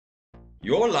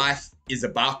Your life is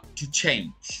about to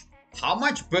change. How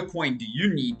much Bitcoin do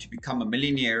you need to become a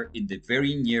millionaire in the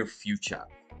very near future?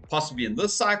 Possibly in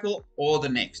this cycle or the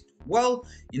next. Well,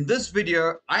 in this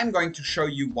video, I'm going to show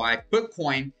you why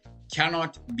Bitcoin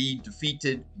cannot be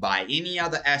defeated by any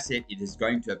other asset. It is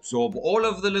going to absorb all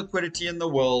of the liquidity in the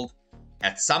world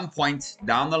at some point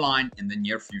down the line in the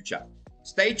near future.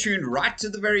 Stay tuned right to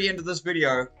the very end of this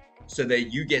video so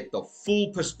that you get the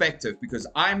full perspective, because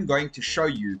I'm going to show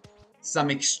you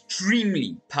some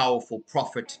extremely powerful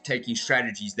profit-taking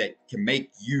strategies that can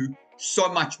make you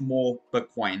so much more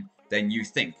Bitcoin than you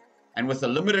think. And with a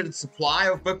limited supply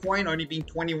of Bitcoin only being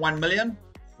 21 million,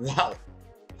 well,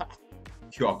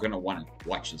 you are going to want to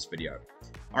watch this video.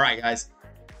 All right, guys.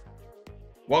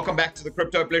 Welcome back to the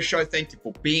Crypto Bliss Show. Thank you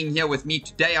for being here with me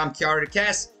today. I'm Kiara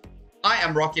Cass. I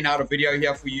am rocking out a video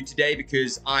here for you today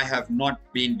because I have not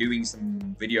been doing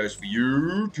some videos for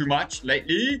you too much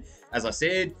lately. As I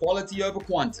said, quality over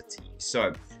quantity.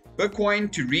 So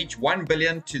Bitcoin to reach 1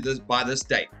 billion by this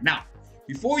date. Now,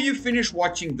 before you finish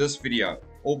watching this video,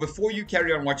 or before you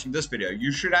carry on watching this video,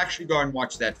 you should actually go and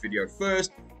watch that video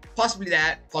first. Possibly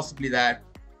that, possibly that,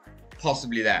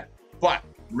 possibly that. But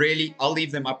really, I'll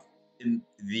leave them up in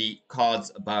the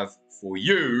cards above for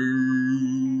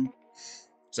you.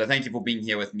 So thank you for being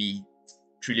here with me.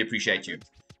 Truly appreciate you.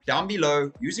 Down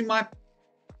below, using my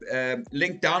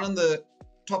link down in the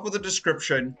top of the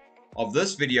description of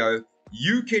this video,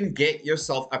 you can get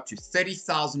yourself up to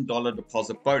 $30,000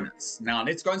 deposit bonus. Now,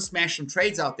 let's go and smash some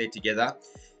trades out there together,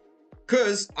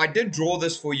 because I did draw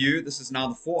this for you. This is now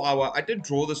the 4 hour. I did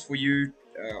draw this for you,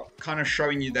 kind of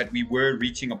showing you that we were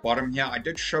reaching a bottom here. I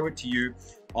did show it to you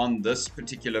on this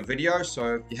particular video.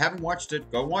 So if you haven't watched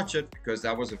it, go watch it, because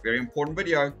that was a very important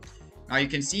video. Now you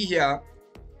can see here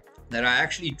that I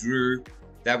actually drew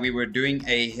that we were doing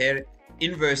a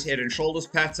inverse head and shoulders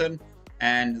pattern,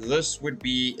 and this would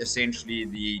be essentially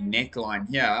the neckline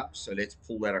here. So let's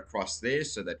pull that across there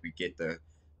so that we get the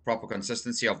proper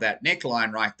consistency of that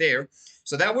neckline right there.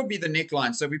 So that would be the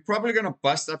neckline. So we're probably going to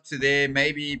bust up to there,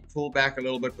 maybe pull back a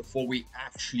little bit before we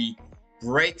actually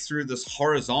break through this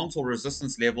horizontal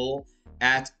resistance level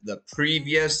at the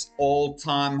previous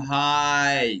all-time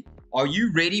high. Are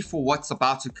you ready for what's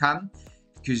about to come?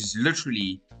 Because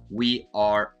literally we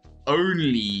are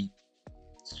only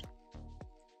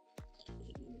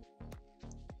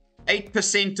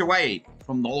 8% away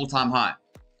from the all-time high.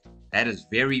 That is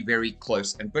very, very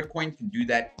close, and Bitcoin can do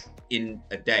that in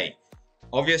a day.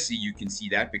 Obviously, you can see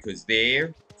that because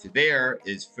there to there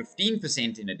is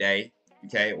 15% in a day,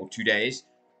 okay, or 2 days.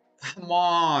 Come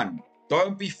on,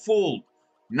 don't be fooled.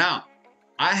 Now,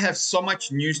 I have so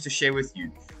much news to share with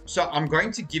you. So I'm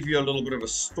going to give you a little bit of a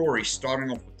story, starting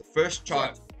off with the first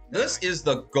chart. This is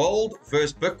the gold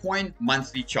versus Bitcoin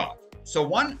monthly chart. So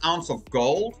 1 ounce of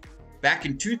gold back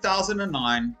in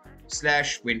 2009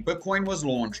 / when Bitcoin was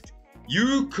launched,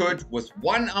 you could, with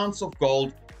 1 ounce of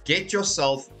gold, get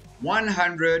yourself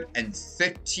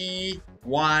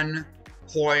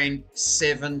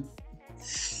 131.7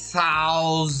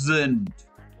 thousand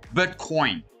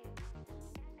Bitcoin.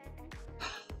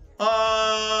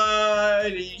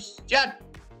 Holy shit.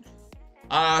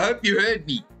 I hope you heard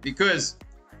me, because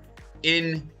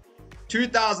in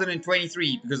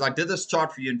 2023, because I did this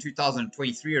chart for you in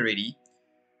 2023 already,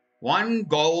 1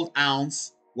 gold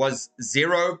ounce was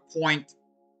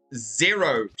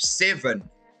 0.07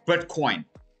 Bitcoin.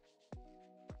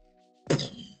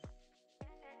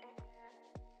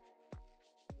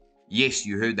 Yes,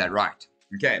 you heard that right.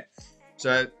 Okay,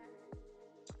 so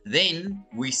then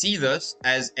we see this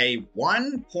as a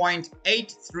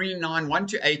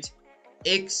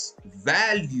 1.839128x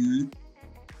value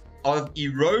of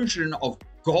erosion of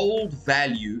gold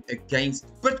value against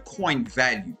Bitcoin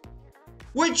value.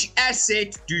 Which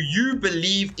asset do you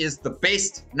believe is the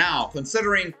best now,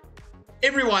 considering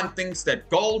everyone thinks that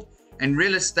gold and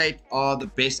real estate are the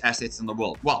best assets in the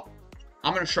world? Well,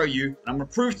 I'm going to show you, and I'm going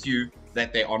to prove to you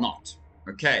that they are not.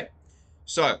 Okay,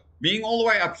 so being all the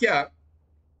way up here,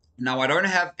 now I don't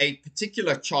have a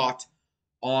particular chart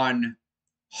on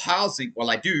housing. Well,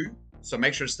 I do, so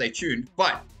make sure to stay tuned.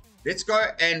 But let's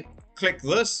go and click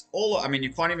this. I mean,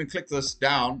 you can't even click this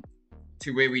down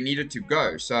to where we need it to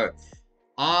go. So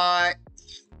I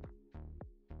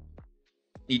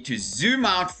need to zoom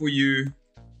out for you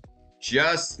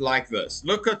just like this.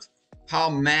 Look at how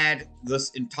mad this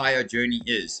entire journey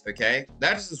is, okay?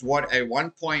 That is what a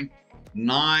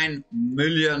 1.9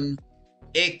 million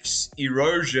X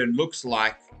erosion looks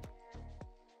like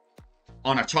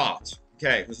on a chart,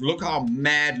 okay? Because look how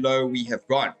mad low we have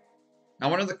gone. Now,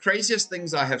 one of the craziest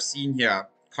things I have seen here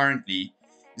currently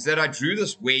is that I drew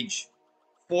this wedge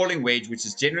falling wedge, which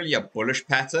is generally a bullish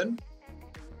pattern.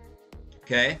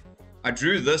 Okay, I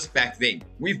drew this back then.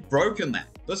 We've broken that.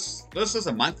 This is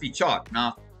a monthly chart.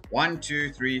 Now, 1,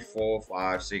 2, 3, 4,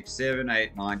 5, 6, 7,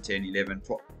 8, 9, 10, 11,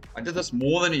 12. I did this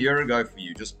more than a year ago for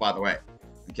you, just by the way.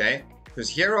 Okay, because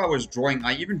here I was drawing,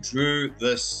 I even drew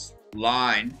this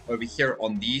line over here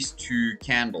on these two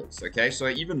candles. Okay, so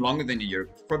even longer than a year,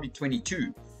 probably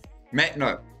 22.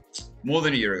 No, more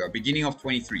than a year ago, beginning of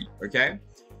 23. Okay,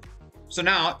 so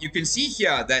now you can see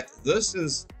here that this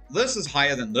is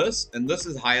higher than this, and this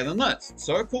is higher than this.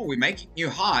 So cool, we're making new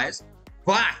highs,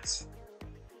 but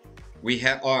we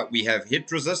have hit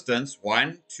resistance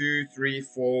 1, 2, 3,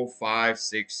 4, 5,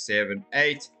 6, 7,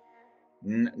 8.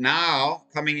 Now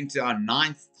coming into our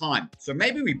 9th time. So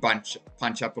maybe we punch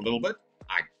up a little bit.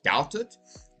 I doubt it.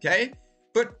 Okay,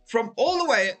 but from all the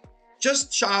way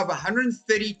just shy of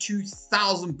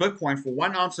 132,000 Bitcoin for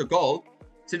 1 ounce of gold,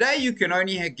 today you can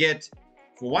only get,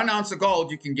 for 1 ounce of gold,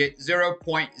 you can get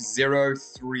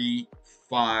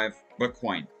 0.035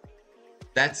 Bitcoin.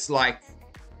 That's like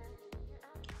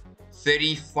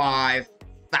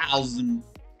 35,000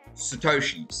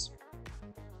 Satoshis.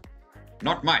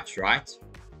 Not much, right?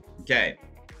 Okay,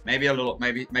 maybe a little,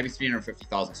 maybe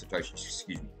 350,000 Satoshis,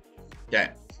 excuse me. Okay,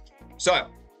 so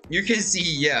you can see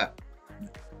here,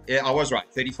 yeah, I was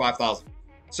right, 35,000.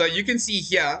 So you can see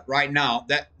here right now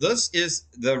that this is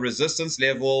the resistance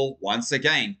level once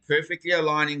again, perfectly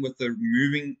aligning with the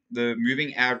moving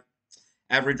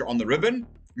average on the ribbon.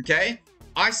 Okay,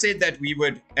 I said that we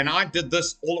would, and I did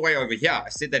this all the way over here. I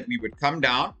said that we would come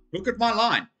down. Look at my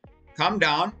line. Come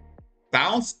down,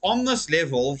 bounce on this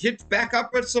level, hit back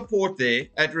up at support there,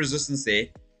 at resistance there,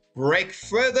 break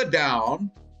further down,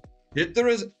 hit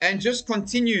the and just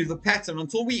continue the pattern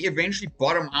until we eventually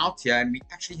bottom out here, and we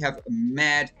actually have a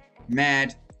mad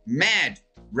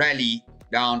rally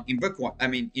down in Bitcoin. I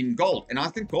mean, in gold. And I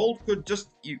think gold could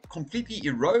just completely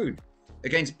erode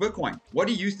against Bitcoin. What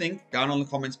do you think? Down in the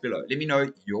comments below. Let me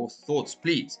know your thoughts,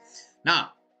 please.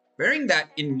 Now, bearing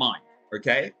that in mind,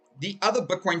 okay, the other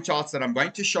Bitcoin charts that I'm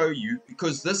going to show you,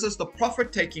 because this is the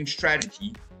profit-taking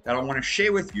strategy that I want to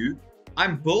share with you.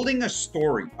 I'm building a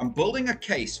story. I'm building a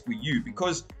case for you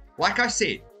because, like I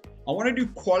said, I want to do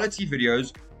quality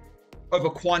videos over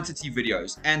quantity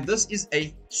videos. And this is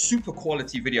a super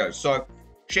quality video. So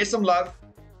share some love.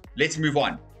 Let's move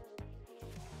on.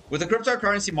 With the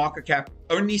cryptocurrency market cap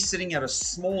only sitting at a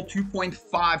small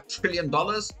 $2.5 trillion,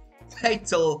 wait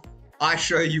till I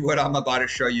show you what I'm about to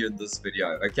show you in this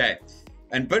video, okay?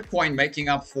 And Bitcoin making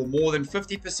up for more than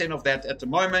 50% of that at the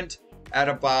moment at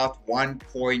about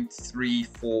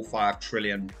 $1.345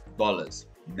 trillion.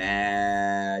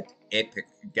 Mad epic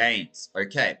gains,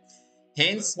 okay?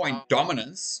 Hence, point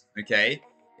dominance, okay,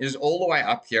 is all the way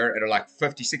up here at like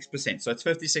 56%. So it's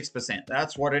 56%.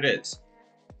 That's what it is.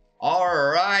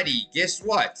 Alrighty, guess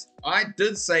what? I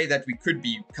did say that we could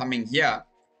be coming here.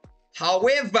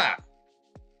 However,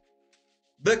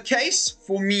 the case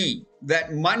for me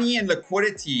that money and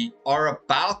liquidity are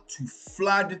about to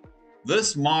flood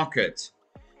this market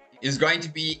is going to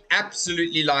be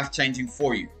absolutely life-changing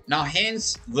for you. Now,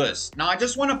 hence this. Now, I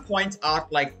just want to point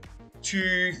out like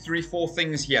 2, 3, 4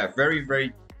 things here very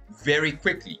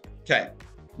quickly. Okay,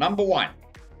 number one,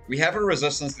 we have a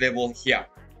resistance level here,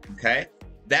 okay?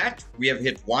 That we have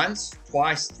hit once,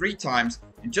 twice, 3 times.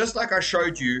 And just like I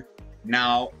showed you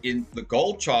now in the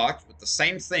gold chart with the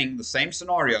same thing, the same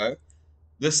scenario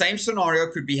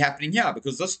could be happening here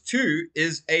because this too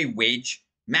is a wedge,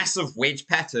 massive wedge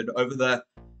pattern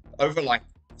over like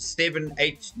 7,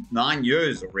 8, 9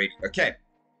 years already. Okay,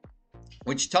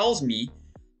 which tells me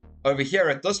over here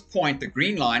at this point, the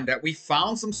green line, that we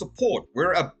found some support.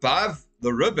 We're above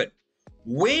the ribbon.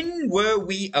 When were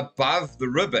we above the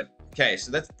ribbon? Okay,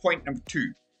 so that's point number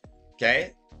 2.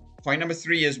 Okay, point number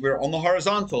 3 is we're on the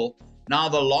horizontal. Now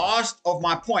the last of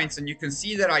my points, and you can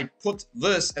see that I put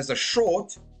this as a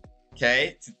short,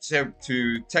 okay, to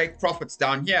take profits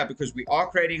down here because we are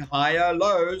creating higher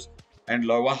lows and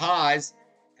lower highs,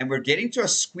 and we're getting to a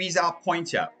squeeze out point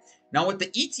here. Now with the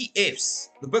ETFs,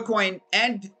 the Bitcoin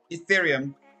and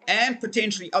Ethereum and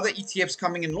potentially other ETFs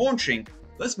coming and launching,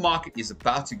 this market is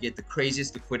about to get the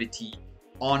craziest liquidity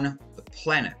on the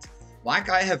planet. Like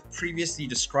I have previously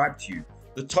described to you,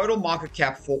 the total market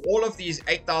cap for all of these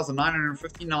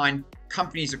 8,959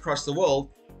 companies across the world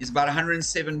is about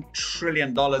 $107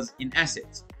 trillion in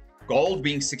assets. Gold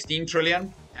being 16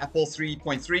 trillion, Apple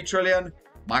 3.3 trillion,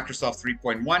 Microsoft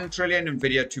 3.1 trillion,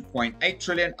 Nvidia 2.8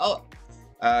 trillion,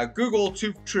 Google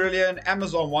 2 trillion,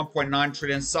 Amazon 1.9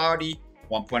 trillion, Saudi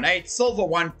 1.8, silver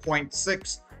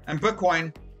 1.6, and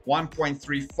Bitcoin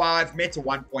 1.35, Meta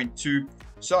 1.2.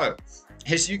 So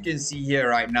as you can see here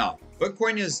right now,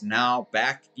 Bitcoin is now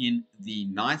back in the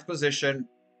 9th position,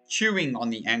 chewing on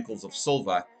the ankles of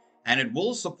silver, and it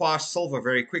will surpass silver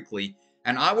very quickly.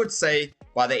 And I would say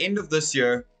by the end of this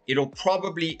year, it'll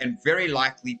probably and very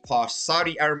likely pass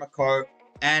Saudi Aramco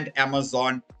and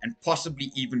Amazon and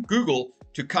possibly even Google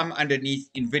to come underneath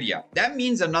Nvidia. That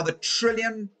means another $1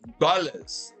 trillion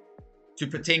to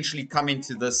potentially come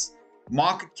into this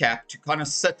market cap to kind of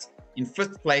sit in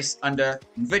 5th place under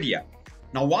Nvidia.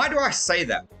 Now, why do I say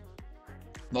that?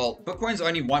 Well, Bitcoin's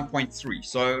only 1.3,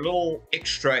 so a little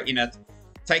extra in it,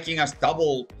 taking us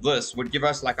double this would give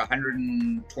us like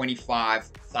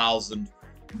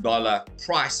 $125,000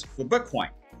 price for Bitcoin.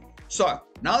 So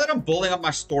now that I'm building up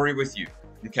my story with you,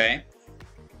 okay,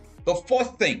 the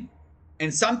 4th thing,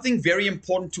 and something very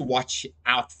important to watch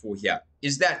out for here,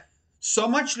 is that so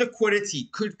much liquidity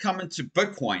could come into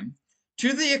Bitcoin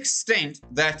to the extent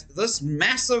that this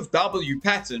massive W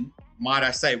pattern, might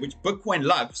I say, which Bitcoin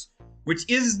loves, which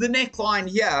is the neckline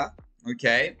here,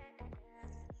 okay,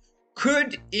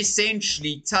 could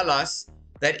essentially tell us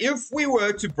that if we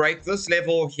were to break this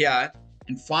level here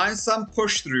and find some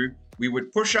push through, we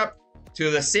would push up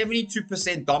to the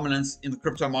 72% dominance in the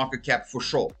crypto market cap for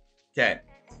sure. Okay.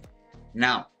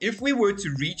 Now, if we were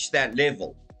to reach that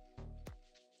level,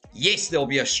 yes, there'll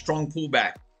be a strong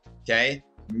pullback. Okay.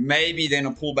 Maybe then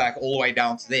a pullback all the way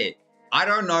down to there. I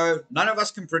don't know. None of us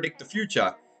can predict the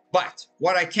future. But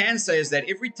what I can say is that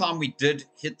every time we did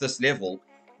hit this level,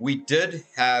 we did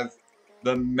have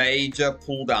the major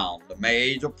pull down,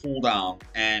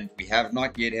 and we have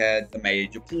not yet had the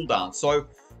major pull down. So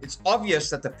it's obvious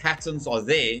that the patterns are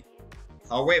there.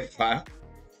 However,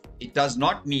 it does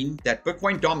not mean that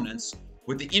Bitcoin dominance,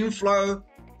 with the inflow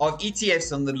of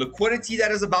ETFs and the liquidity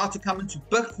that is about to come into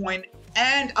Bitcoin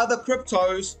and other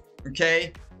cryptos,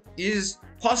 okay, is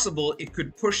possible. It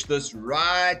could push this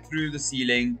right through the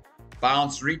ceiling,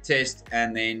 bounce, retest,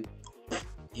 and then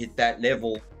hit that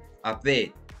level up there.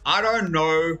 I don't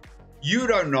know. You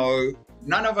don't know.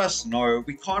 None of us know.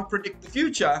 We can't predict the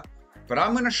future, but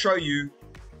I'm going to show you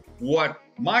what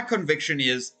my conviction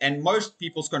is and most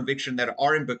people's conviction that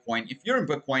are in Bitcoin. If you're in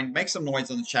Bitcoin, make some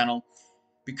noise on the channel,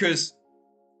 because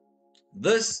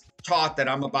this chart that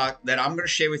I'm going to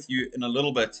share with you in a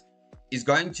little bit is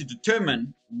going to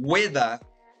determine whether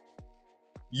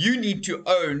you need to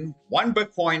own 1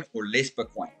 Bitcoin or less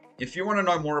Bitcoin. If you want to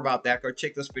know more about that, go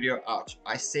check this video out.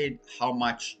 I said how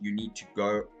much you need to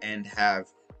go and have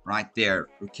right there.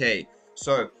 Okay,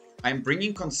 so I'm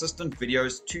bringing consistent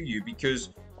videos to you because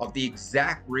of the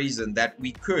exact reason that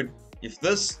we could, if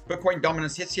this Bitcoin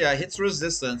dominance hits here, hits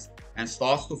resistance and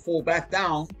starts to fall back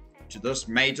down to this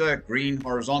major green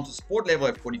horizontal support level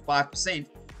at 45%,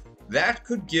 that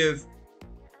could give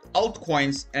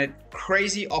altcoins a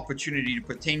crazy opportunity to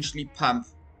potentially pump.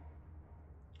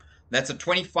 That's a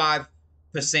 25%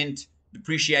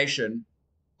 depreciation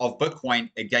of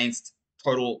Bitcoin against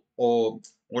total or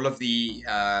all of the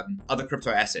other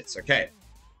crypto assets, okay?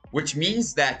 Which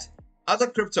means that other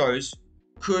cryptos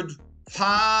could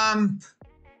pump,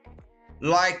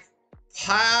 like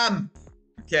pump,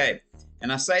 okay?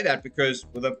 And I say that because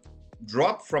with a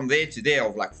drop from there to there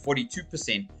of like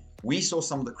 42%, we saw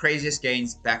some of the craziest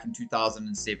gains back in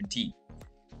 2017.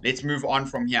 Let's move on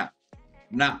from here.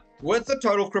 Now, with the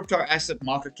total crypto asset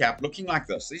market cap looking like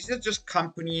this, these are just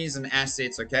companies and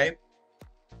assets, okay?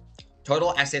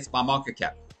 Total assets by market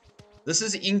cap. This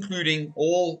is including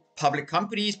all public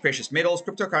companies, precious metals,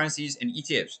 cryptocurrencies, and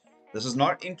ETFs. This is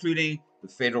not including the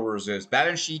Federal Reserve's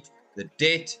balance sheet, the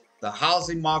debt, the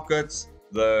housing markets,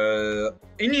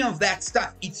 any of that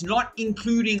stuff. It's not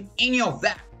including any of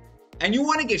that. And you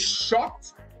want to get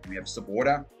shocked? We have some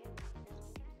water.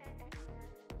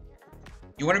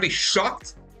 You want to be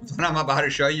shocked with what I'm about to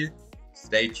show you?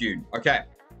 Stay tuned. Okay.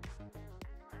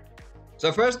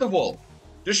 So first of all,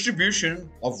 distribution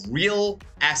of real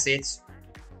assets.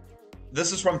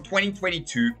 This is from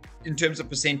 2022 in terms of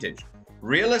percentage.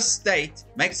 Real estate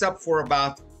makes up for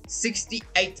about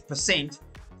 68%,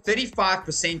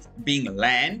 35% being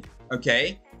land,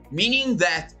 okay? Meaning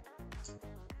that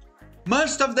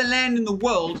most of the land in the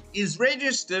world is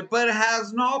registered but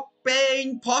has not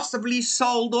been possibly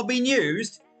sold or been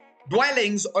used.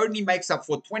 Dwellings only makes up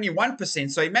for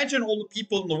 21%. So imagine all the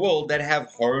people in the world that have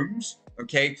homes,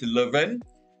 okay, to live in.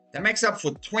 That makes up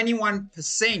for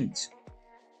 21%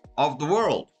 of the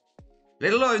world,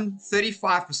 let alone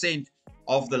 35%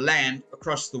 of the land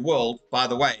across the world, by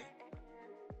the way,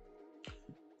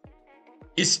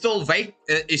 is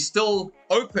still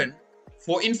open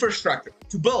for infrastructure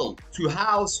to build, to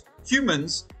house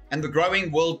humans and the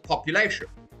growing world population.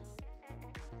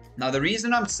 Now, the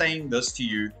reason I'm saying this to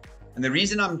you, and And the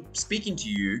reason I'm speaking to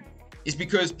you is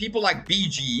because people like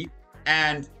BG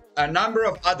and a number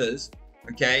of others,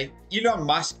 okay, Elon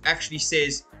Musk actually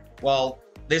says, well,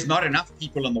 there's not enough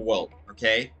people in the world,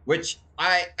 okay, which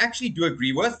I actually do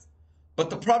agree with.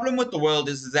 But the problem with the world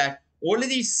is that all of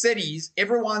these cities,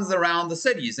 everyone's around the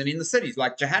cities. And in the cities,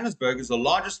 like Johannesburg is the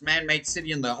largest man-made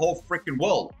city in the whole freaking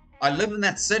world. I live in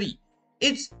that city.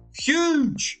 It's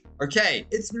huge, okay?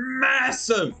 It's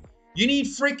massive. You need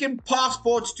freaking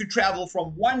passports to travel from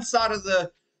one side of the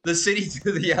city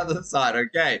to the other side,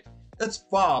 okay? That's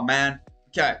far, man.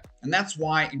 Okay, and that's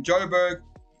why in Joburg,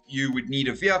 you would need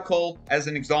a vehicle as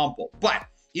an example. But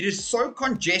it is so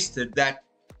congested that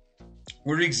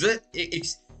we're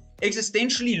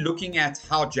existentially looking at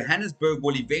how Johannesburg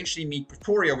will eventually meet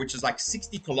Pretoria, which is like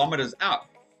 60 kilometers out.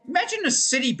 Imagine a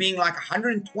city being like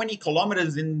 120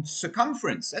 kilometers in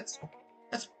circumference. That's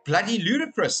bloody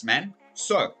ludicrous, man.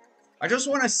 So I just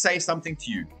want to say something to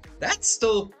you. That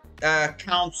still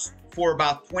counts for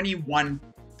about 21%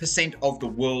 of the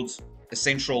world's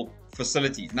essential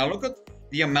facilities. Now look at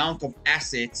the amount of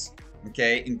assets,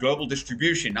 okay, in global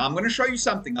distribution. Now I'm going to show you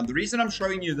something. And the reason I'm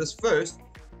showing you this first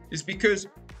is because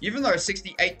even though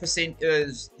 68%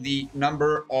 is the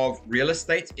number of real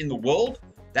estate in the world,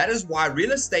 that is why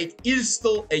real estate is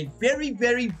still a very,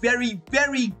 very, very,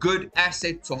 very good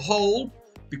asset to hold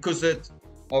because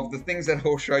of the things that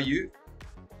I'll show you.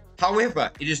 However,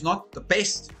 it is not the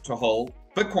best to hold.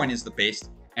 Bitcoin is the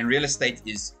best and real estate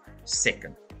is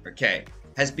second, okay?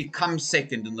 Has become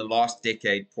second in the last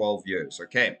decade, 12 years,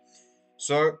 okay?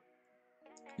 So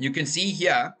you can see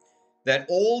here that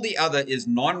all the other is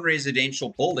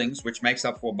non-residential buildings, which makes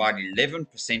up for about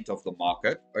 11% of the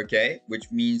market, okay?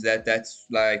 Which means that that's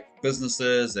like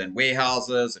businesses and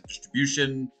warehouses and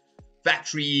distribution,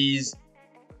 factories,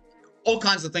 all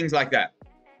kinds of things like that.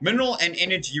 Mineral and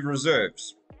energy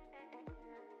reserves,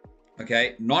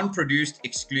 okay? Non-produced,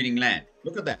 excluding land.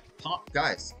 Look at that.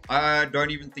 Guys, I don't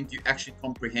even think you actually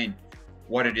comprehend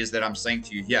what it is that I'm saying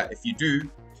to you here. If you do,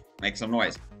 make some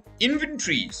noise.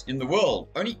 Inventories in the world,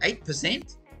 only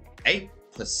 8%?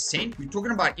 8%? We're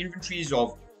talking about inventories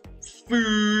of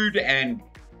food and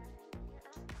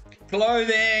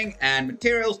clothing and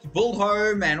materials to build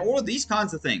home and all of these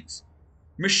kinds of things.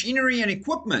 Machinery and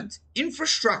equipment,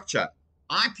 infrastructure,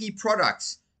 IP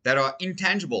products that are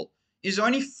intangible is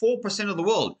only 4% of the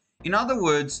world. In other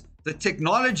words, the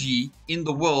technology in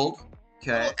the world,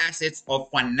 okay, assets of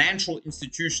financial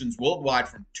institutions worldwide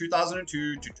from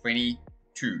 2002 to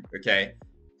 2022, okay,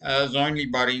 has only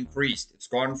but increased. It's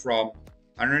gone from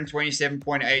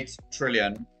 127.8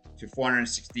 trillion to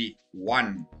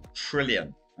 461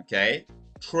 trillion, okay?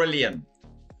 Trillion.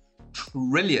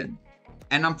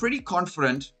 And I'm pretty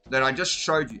confident that I just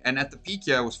showed you, and at the peak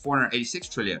here was 486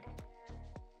 trillion.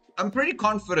 I'm pretty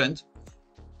confident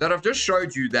that I've just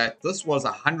showed you that this was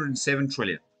 107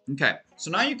 trillion. Okay, so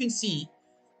now you can see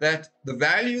that the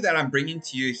value that I'm bringing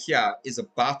to you here is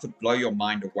about to blow your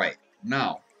mind away.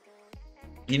 Now,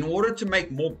 in order to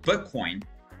make more Bitcoin,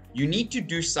 you need to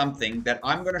do something that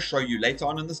I'm going to show you later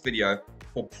on in this video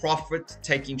for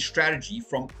profit-taking strategy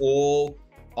from all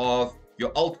of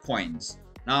your altcoins.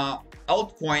 Now,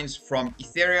 altcoins from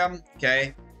Ethereum,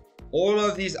 okay, all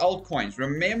of these altcoins.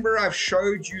 Remember, I've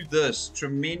showed you this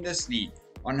tremendously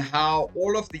on how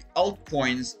all of the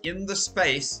altcoins in the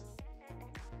space,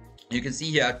 you can see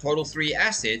here, total 3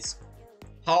 assets,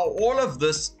 how all of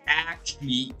this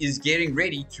actually is getting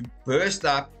ready to burst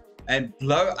up and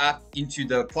blow up into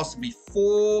the possibly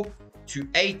 $4 to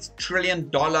 $8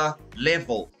 trillion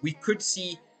level. We could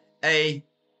see a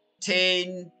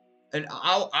 10, and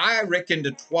I reckon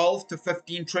the $12 to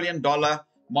 $15 trillion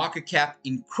market cap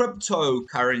in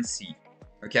cryptocurrency,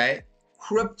 okay?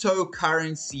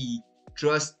 Cryptocurrency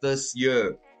just this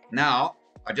year. Now,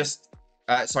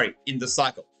 in the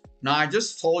cycle. Now, I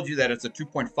just told you that it's a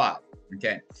 2.5,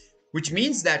 okay? Which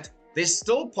means that there's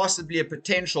still possibly a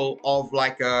potential of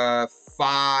like a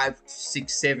 5,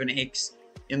 6, 7x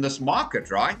in this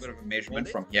market, right? A bit of a measurement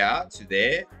from here to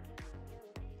there,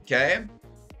 okay?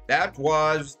 That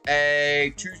was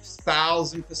a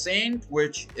 2,000%,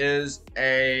 which is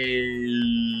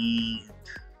a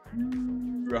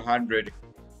 200x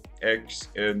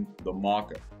in the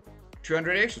market.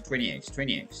 200x or 20x?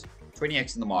 20x.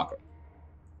 20x in the market.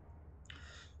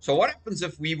 So what happens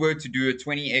if we were to do a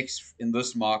 20x in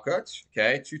this market?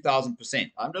 Okay,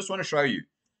 2,000%. I just want to show you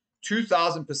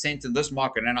 2,000% in this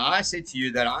market. And I said to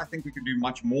you that I think we could do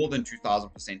much more than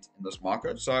 2,000% in this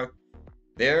market. So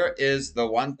there is the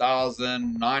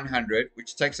 1,900,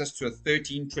 which takes us to a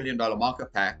 $13 trillion market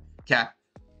cap.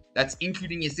 That's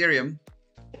including Ethereum.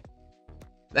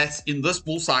 That's in this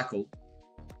bull cycle,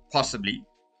 possibly.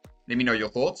 Let me know your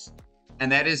thoughts. And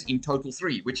that is in total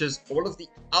 3, which is all of the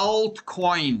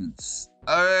altcoins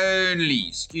only.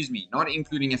 Excuse me, not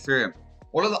including Ethereum.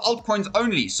 All of the altcoins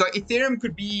only. So Ethereum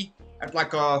could be at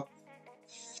like a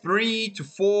 3 to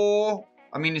 4.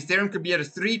 I mean, Ethereum could be at a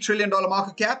 $3 trillion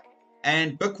market cap.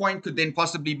 And Bitcoin could then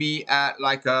possibly be at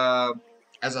like a,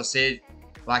 as I said,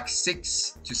 like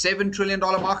 $6 to $7 trillion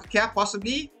market cap,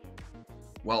 possibly.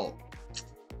 Well,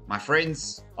 my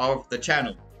friends of the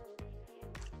channel,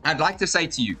 I'd like to say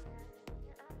to you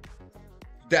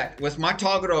that with my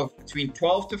target of between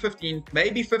 12 to 15,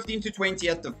 maybe 15 to 20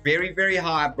 at the very, very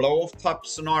high blow off top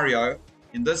scenario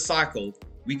in this cycle,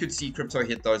 we could see crypto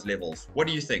hit those levels. What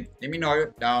do you think? Let me know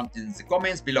down in the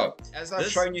comments below. As I've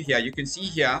shown you here, you can see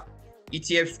here,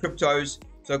 ETFs, cryptos.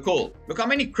 So cool. Look how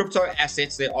many crypto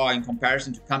assets there are in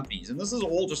comparison to companies. And this is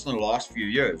all just in the last few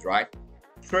years, right?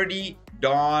 Pretty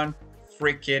darn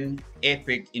freaking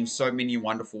epic in so many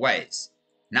wonderful ways.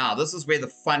 Now, this is where the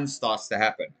fun starts to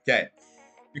happen, okay?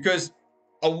 Because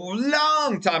a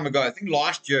long time ago, I think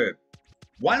last year,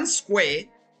 1 square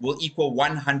will equal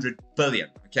 100 billion,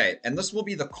 okay? And this will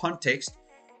be the context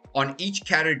on each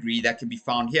category that can be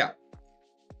found here.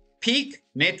 Peak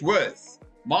net worth,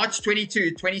 March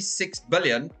 22, 26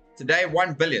 billion. Today,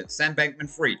 1 billion. Sam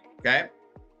Bankman-Fried, okay?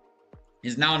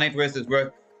 His now net worth is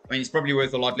worth, I mean, he's probably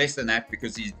worth a lot less than that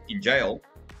because he's in jail.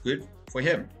 Good for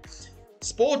him.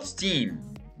 Sports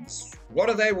teams, what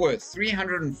are they worth?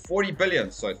 340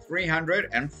 billion. So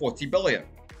 340 billion.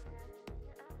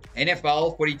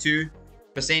 NFL, 42%.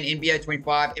 NBA,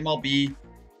 25. MLB,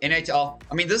 NHL.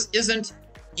 I mean, this isn't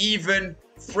even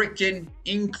freaking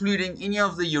including any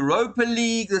of the Europa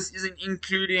League. This isn't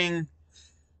including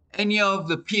any of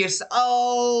the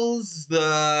PSLs,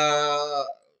 the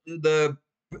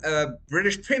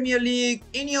British Premier League,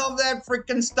 any of that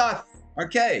freaking stuff.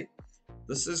 Okay,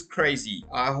 this is crazy.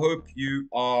 I hope you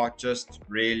are just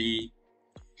really,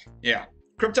 yeah.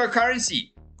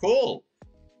 Cryptocurrency, cool.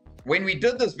 When we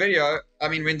did this video, I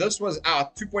mean, when this was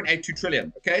out, 2.82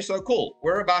 trillion. Okay, so cool.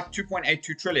 We're about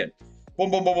 2.82 trillion. Boom,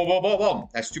 boom, boom, boom, boom, boom, boom.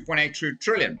 That's 2.82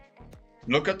 trillion.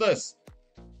 Look at this.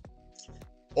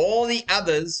 All the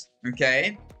others,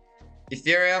 okay,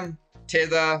 Ethereum,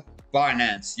 Tether,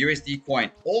 Binance, USD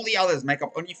Coin, all the others make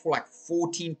up only for like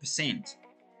 14%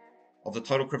 of the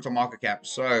total crypto market cap.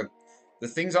 So the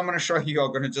things I'm going to show you are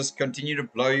going to just continue to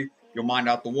blow your mind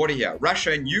out the water here.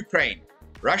 Russia and Ukraine.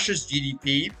 Russia's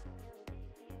GDP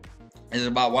is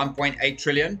about 1.8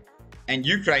 trillion and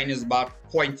Ukraine is about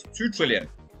 0.2 trillion.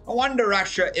 No wonder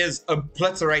Russia is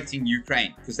obliterating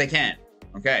Ukraine, because they can.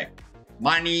 Okay.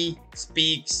 Money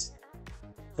speaks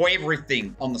for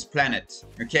everything on this planet.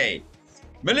 Okay.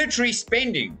 Military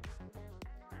spending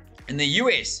in the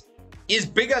US is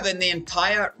bigger than the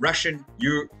entire Russian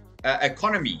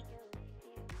economy.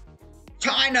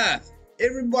 China,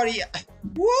 everybody,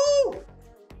 woo!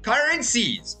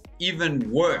 Currencies,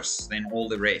 even worse than all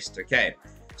the rest. Okay.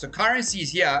 So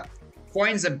currencies here,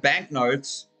 coins and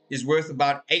banknotes, is worth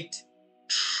about 8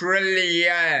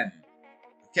 trillion.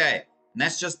 Okay, and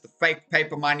that's just the fake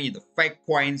paper money, the fake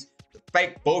coins, the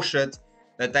fake bullshit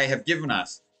that they have given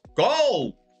us.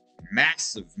 Gold,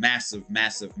 massive, massive,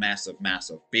 massive, massive,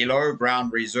 massive. Below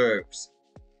ground reserves.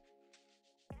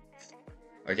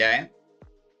 Okay.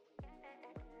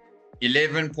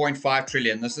 11.5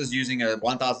 trillion. This is using a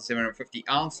 1,750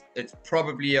 ounce. It's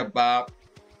probably about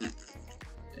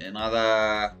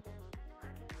another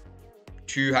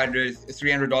 $200,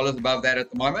 $300 above that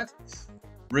at the moment.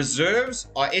 Reserves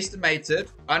are estimated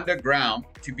underground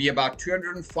to be about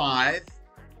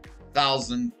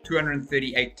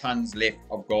 205,238 tons left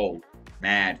of gold.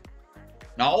 Mad.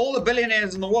 Now, all the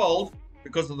billionaires in the world,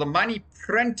 because of the money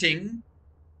printing,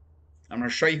 I'm going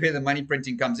to show you where the money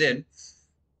printing comes in.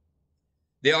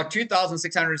 There are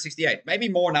 2,668, maybe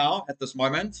more now at this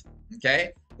moment.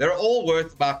 Okay. They're all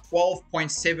worth about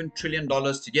 $12.7 trillion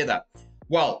together.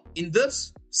 Well, in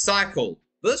this cycle,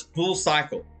 this bull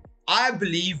cycle, I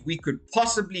believe we could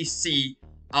possibly see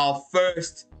our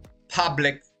first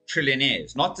public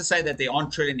trillionaires. Not to say that there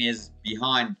aren't trillionaires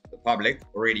behind the public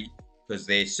already, because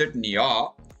there certainly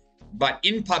are. But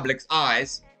in public's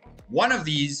eyes, one of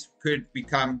these could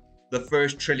become the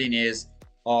first trillionaires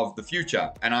of the future.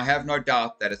 And I have no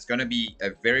doubt that it's going to be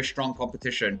a very strong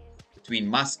competition between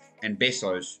Musk and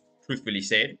Bezos, truthfully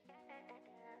said.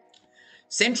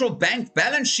 Central bank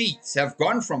balance sheets have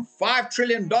gone from $5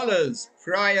 trillion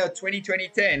prior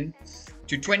 2010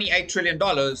 to $28 trillion,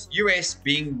 US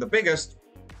being the biggest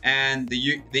and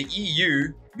the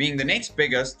EU being the next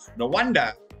biggest. No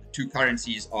wonder two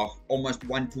currencies are almost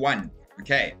one-to-one.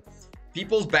 Okay.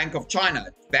 People's Bank of China,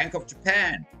 Bank of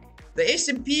Japan, the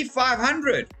S&P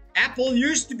 500, Apple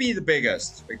used to be the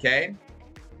biggest, okay?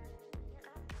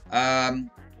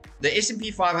 The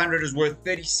S&P 500 is worth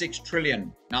 36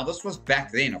 trillion. Now, this was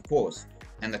back then, of course.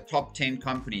 And the top 10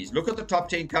 companies. Look at the top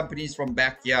 10 companies from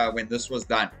back here when this was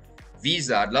done.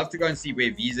 Visa. I'd love to go and see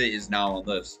where Visa is now on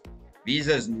this.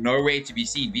 Visa is nowhere to be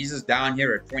seen. Visa's down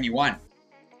here at 21.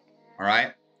 All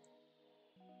right.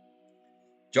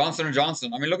 Johnson &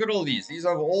 Johnson. I mean, look at all these. These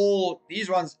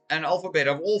ones and Alphabet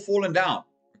have all fallen down.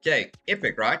 Okay.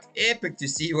 Epic, right? Epic to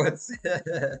see what's...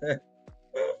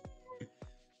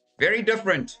 Very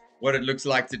different what it looks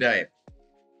like today.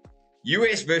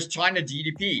 US versus China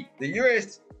GDP. The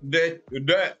US debt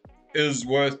is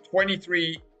worth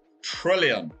 23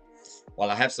 trillion. Well,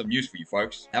 I have some news for you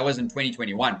folks. That was in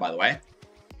 2021, by the way.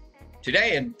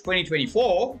 Today in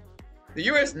 2024, the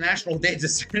US national debt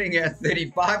is sitting at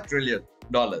 $35 trillion.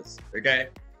 Okay?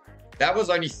 That was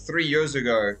only 3 years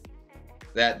ago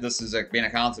that this has been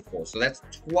accounted for. So that's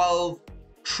 $12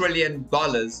 trillion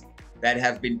that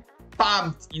have been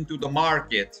pumped into the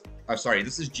market. Oh, sorry,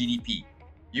 this is GDP.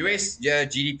 US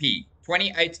GDP,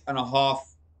 28.5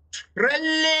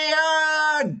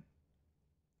 trillion.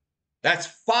 That's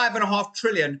 5.5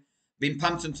 trillion being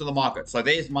pumped into the market. So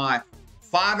there's my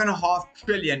 5.5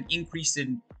 trillion increase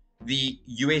in the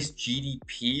US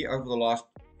GDP over the last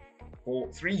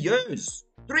 3 years.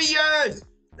 3 years.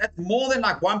 That's more than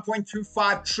like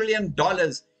 $1.25 trillion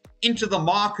into the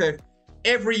market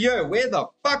every year. Where the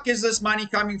fuck is this money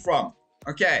coming from?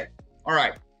 Okay. All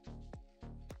right.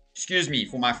 Excuse me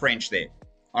for my French there.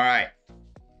 All right.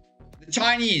 The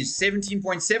Chinese,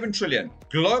 17.7 trillion.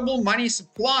 Global money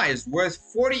supply is worth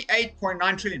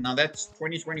 48.9 trillion. Now that's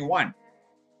 2021.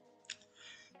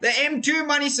 The M2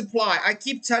 money supply. I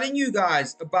keep telling you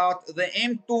guys about the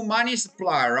M2 money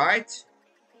supply, right?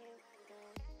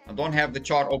 I don't have the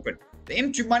chart open. The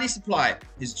M2 money supply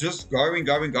is just going.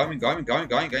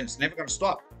 It's never going to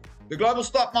stop. The global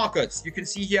stock markets, you can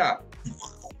see here,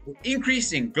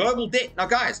 increasing global debt. Now,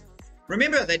 guys,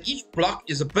 remember that each block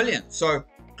is $1 billion. So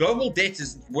global debt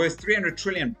is worth 300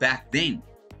 trillion back then.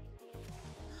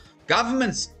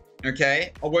 Governments,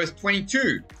 okay, are worth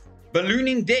 22.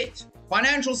 Ballooning debt.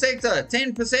 Financial sector,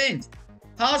 10%.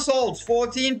 Households,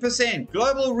 14%.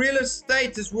 Global real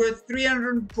estate is worth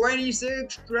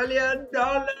 $326 trillion.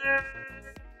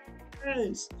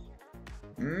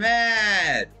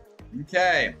 Mad.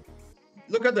 Okay.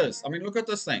 Look at this. I mean, look at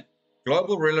this thing.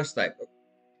 Global real estate.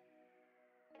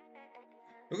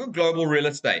 Look at global real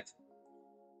estate.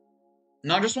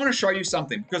 Now, I just want to show you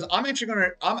something because I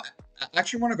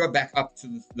actually want to go back up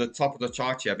to the top of the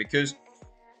chart here because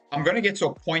I'm going to get to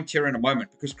a point here in a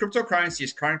moment because cryptocurrency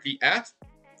is currently at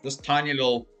this tiny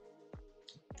little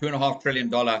 $2.5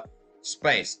 trillion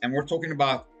space. And we're talking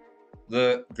about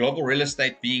the global real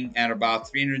estate being at about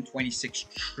 326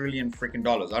 trillion freaking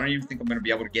dollars. I don't even think I'm going to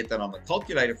be able to get that on the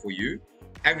calculator for you.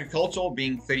 Agricultural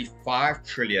being 35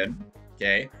 trillion.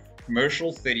 Okay.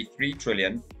 Commercial 33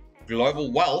 trillion.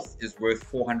 Global wealth is worth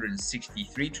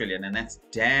 463 trillion. And that's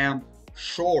damn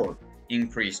sure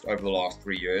increased over the last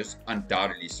 3 years.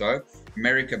 Undoubtedly so.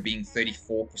 America being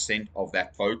 34% of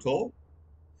that total.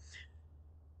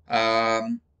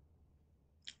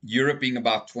 Europe being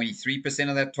about 23%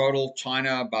 of that total,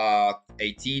 China about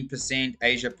 18%,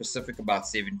 Asia Pacific about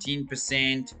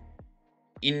 17%,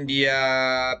 India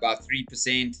about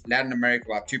 3%, Latin America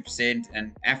about 2%,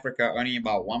 and Africa only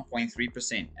about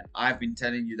 1.3%. And I've been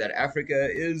telling you that Africa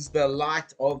is the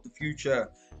light of the future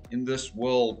in this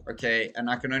world, okay? And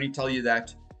I can only tell you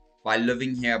that by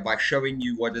living here, by showing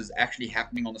you what is actually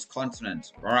happening on this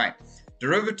continent. All right.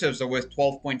 Derivatives are worth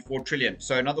 12.4 trillion.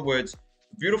 So in other words,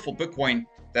 the beautiful Bitcoin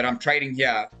that I'm trading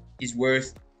here is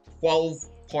worth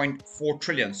 12.4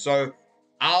 trillion. So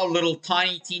our little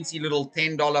tiny teensy little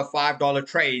 $10, $5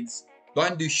 trades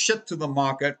don't do shit to the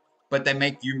market, but they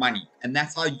make you money. And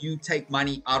that's how you take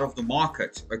money out of the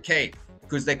market, okay?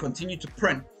 Because they continue to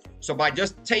print. So by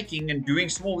just taking and doing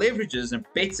small leverages and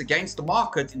bets against the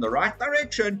market in the right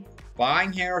direction,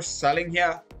 buying here, selling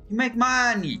here, you make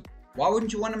money. Why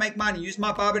wouldn't you want to make money? Use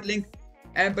my Barbit link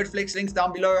and Bitflex links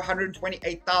down below.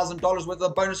 $128,000 worth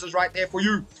of bonuses right there for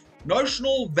you.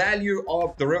 Notional value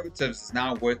of derivatives is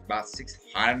now worth about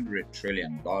 $600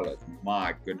 trillion.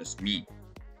 My goodness me.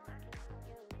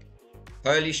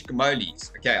 Holy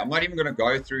schmolies. Okay, I'm not even going to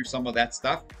go through some of that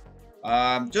stuff.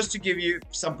 Just to give you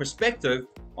some perspective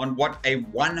on what a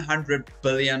 $100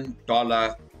 billion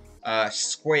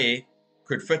square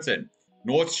could fit in.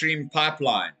 Nord Stream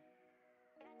pipeline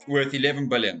worth 11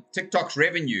 billion. TikTok's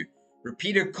revenue,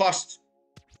 repeated cost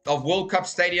of World Cup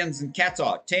stadiums in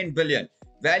Qatar, 10 billion.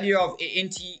 Value of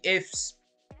NTF's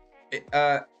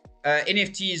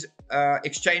NFTs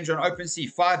exchange on OpenSea,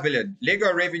 5 billion.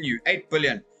 Lego revenue, 8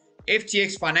 billion.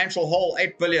 FTX financial hole,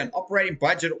 8 billion. Operating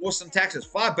budget, awesome taxes,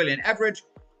 5 billion. Average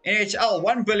NHL,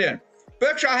 1 billion.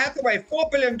 Berkshire Hathaway, 4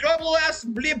 billion. Global ass,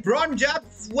 LeBron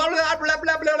James, blah, blah, blah,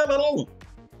 blah, blah, blah, blah.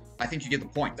 I think you get the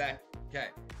point. Okay.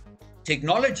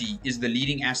 Technology is the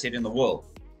leading asset in the world.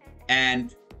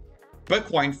 And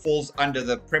Bitcoin falls under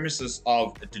the premises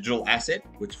of a digital asset,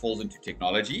 which falls into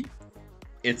technology.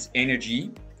 It's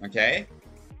energy, okay?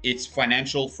 It's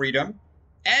financial freedom.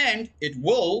 And it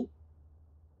will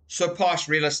surpass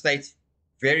real estate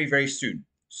very, very soon.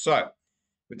 So,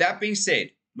 with that being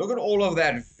said, look at all of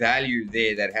that value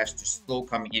there that has to still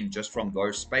come in just from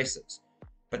those spaces.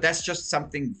 But that's just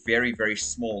something very, very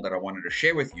small that I wanted to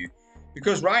share with you.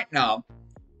 Because right now,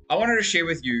 I wanted to share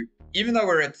with you, even though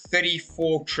we're at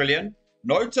 34 trillion,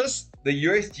 notice the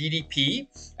US GDP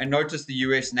and notice the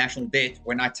US national debt.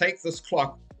 When I take this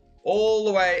clock all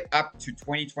the way up to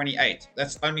 2028,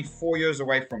 that's only 4 years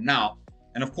away from now.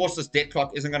 And of course, this debt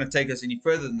clock isn't going to take us any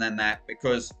further than that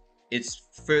because it's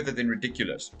further than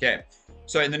ridiculous. Okay.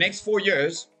 So in the next 4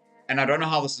 years, and I don't know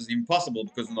how this is even possible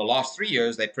because in the last 3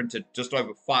 years, they printed just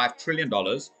over $5 trillion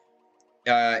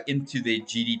into their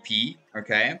GDP.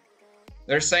 Okay.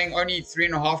 They're saying only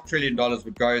 $3.5 trillion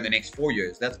would go in the next 4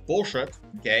 years. That's bullshit.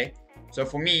 Okay. So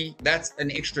for me, that's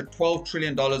an extra $12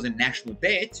 trillion in national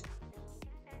debt,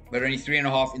 but only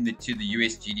 3.5 into the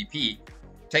US GDP,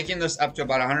 taking this up to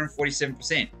about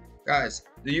 147%. Guys,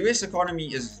 the US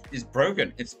economy is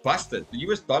broken. It's busted. The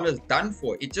US dollar is done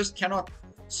for. It just cannot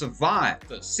survive.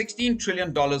 $16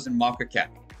 trillion in market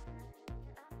cap.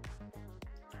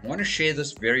 I want to share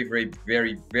this very, very,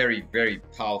 very, very, very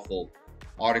powerful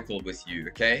article with you,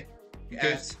 okay?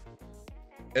 Because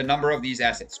a number of these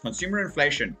assets. Consumer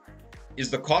inflation is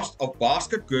the cost of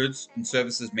basket goods and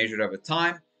services measured over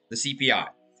time, the CPI.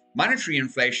 Monetary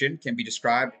inflation can be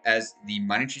described as the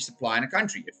monetary supply in a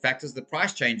country. It factors the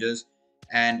price changes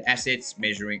and assets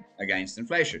measuring against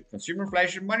inflation. Consumer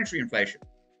inflation, monetary inflation.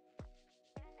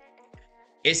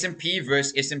 S&P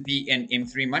versus S&P and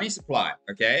M3 money supply,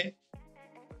 okay?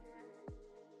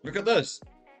 Look at this.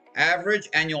 Average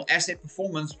annual asset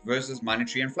performance versus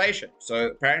monetary inflation. So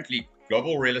apparently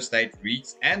global real estate,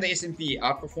 REITs, and the S&P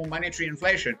outperform monetary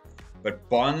inflation, but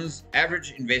bonds,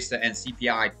 average investor, and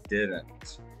CPI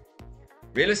didn't.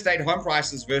 Real estate home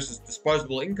prices versus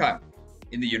disposable income.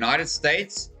 In the United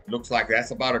States, looks like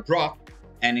that's about a drop.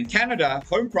 And in Canada,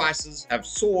 home prices have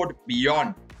soared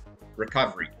beyond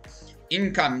recovery.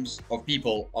 Incomes of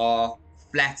people are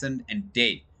flattened and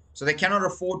dead. So they cannot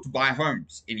afford to buy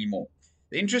homes anymore.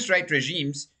 The interest rate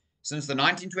regimes since the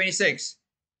 1926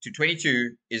 to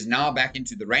 22 is now back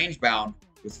into the range bound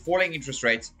with falling interest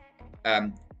rates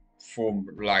for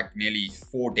like nearly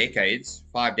 5 decades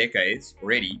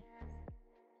already.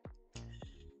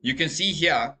 You can see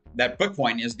here that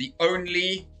Bitcoin is the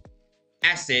only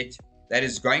asset that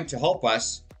is going to help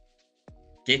us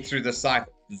get through the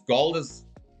cycle. Because gold has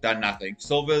done nothing.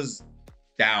 Silver's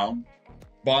down.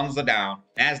 Bonds are down.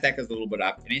 NASDAQ is a little bit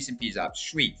up. And S&P is up.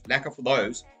 Sweet. Lack of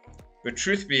those. But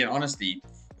truthfully and honestly,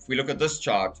 if we look at this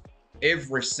chart,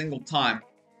 every single time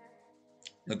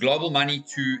the global money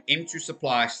to M2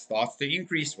 supply starts to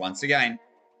increase once again,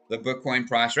 the Bitcoin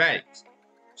price rallies.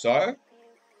 So,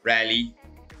 rally,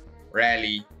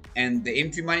 and the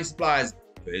M2 money supply is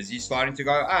busy starting to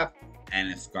go up, and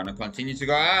it's going to continue to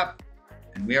go up.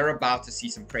 And we are about to see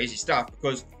some crazy stuff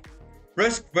because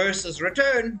risk versus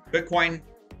return, Bitcoin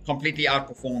completely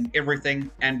outperformed everything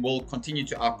and will continue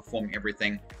to outperform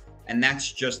everything. And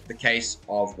that's just the case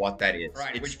of what that is.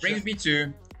 Right, which brings me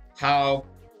to how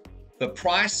the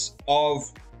price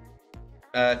of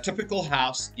a typical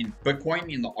house in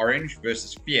Bitcoin in the orange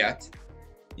versus fiat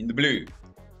in the blue.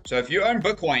 So if you own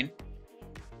Bitcoin,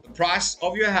 the price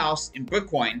of your house in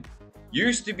Bitcoin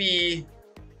used to be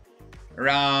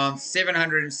around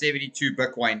 772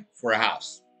 Bitcoin for a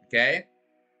house. Okay.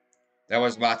 That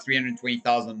was about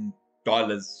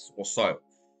 $320,000 or so.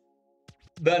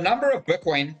 The number of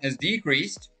Bitcoin has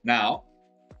decreased now,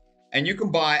 and you can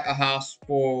buy a house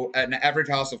for an average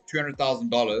house of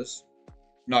 $200,000.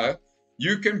 No,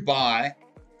 you can buy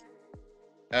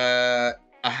a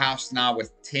house now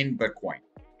with 10 Bitcoin.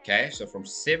 Okay, so from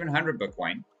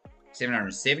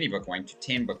 770 Bitcoin to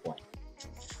 10 Bitcoin.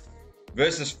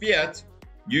 Versus fiat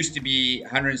used to be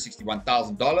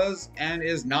 $161,000 and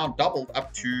is now doubled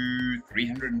up to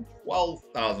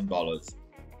 $312,000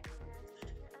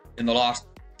 in the last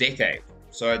decade.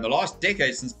 So in the last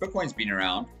decade, since Bitcoin's been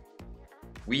around,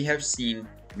 we have seen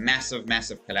massive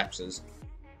collapses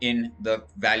in the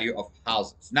value of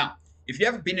houses. Now, If you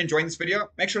haven't been enjoying this video,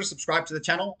 make sure to subscribe to the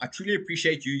channel. I truly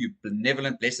appreciate you, you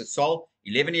benevolent, blessed soul.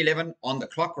 11:11 on the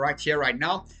clock right here, right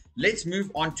now. Let's move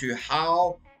on to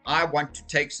how I want to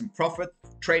take some profit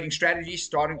trading strategies,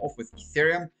 starting off with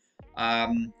Ethereum.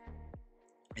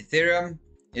 Ethereum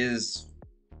is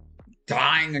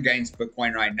dying against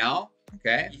Bitcoin right now.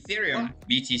 Okay, Ethereum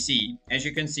BTC, as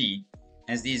you can see,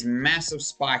 has these massive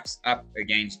spikes up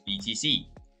against BTC.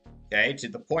 Okay, to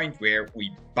the point where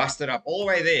we busted up all the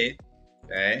way there.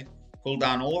 Okay, pulled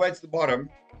down all the way to the bottom,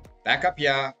 back up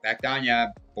here, back down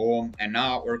here, boom, and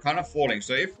now we're kind of falling.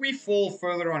 So if we fall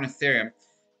further on Ethereum,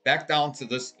 back down to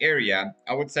this area,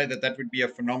 I would say that that would be a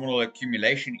phenomenal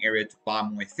accumulation area to buy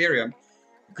more Ethereum,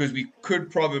 because we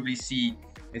could probably see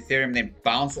Ethereum then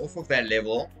bounce off of that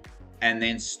level and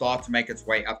then start to make its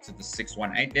way up to the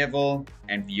 618 level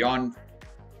and beyond,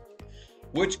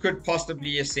 which could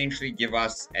possibly essentially give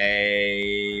us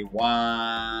a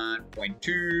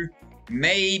 1.2,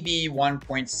 maybe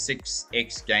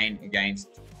 1.6x gain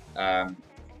against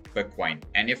Bitcoin.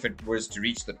 And if it was to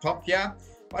reach the top here,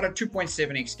 about a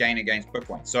 2.7x gain against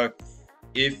Bitcoin. So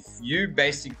if you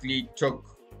basically took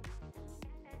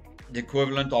the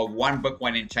equivalent of one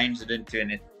Bitcoin and changed it into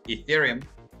an Ethereum,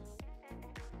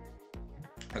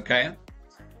 okay,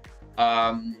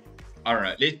 I don't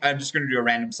know, I'm just going to do a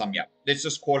random sum here. Let's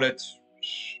just call it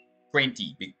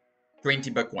 20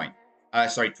 Bitcoin.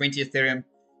 Sorry, 20 Ethereum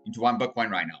into one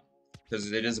Bitcoin right now,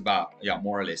 because it is about, yeah,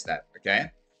 more or less that.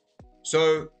 Okay,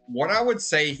 so what I would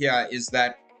say here is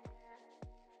that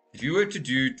if you were to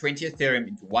do 20 Ethereum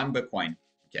into one Bitcoin,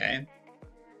 okay,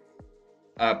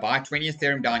 buy 20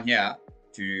 Ethereum down here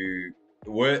to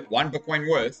one Bitcoin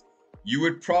worth, you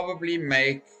would probably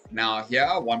make now here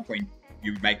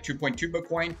you would make 2.2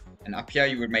 Bitcoin, and up here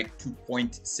you would make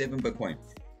 2.7 Bitcoin.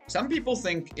 Some people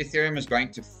think Ethereum is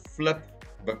going to flip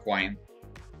Bitcoin.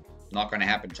 Not going to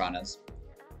happen, Chinas.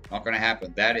 Not going to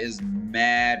happen. That is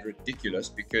mad ridiculous,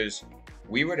 because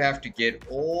we would have to get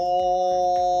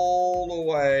all the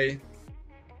way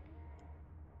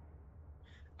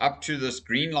up to this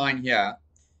green line here,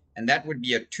 and that would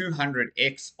be a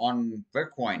 200x on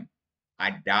Bitcoin.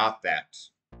 I doubt that.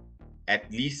 At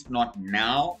least not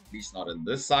now, at least not in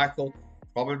this cycle,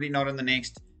 probably not in the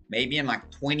next, maybe in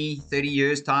like 20, 30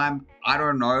 years time. I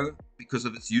don't know, because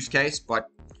of its use case, but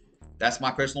that's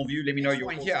my personal view. Let me know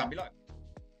your thoughts down below.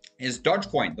 Is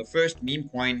Dogecoin, the first meme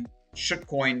coin,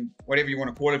 shitcoin, whatever you want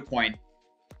to call it, coin.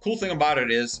 Cool thing about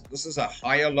it is this is a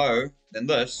higher low than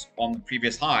this on the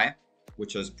previous high,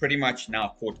 which is pretty much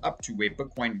now caught up to where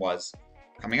Bitcoin was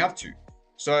coming up to.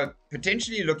 So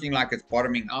potentially looking like it's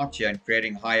bottoming out here and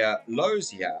creating higher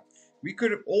lows here. We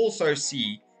could also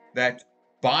see that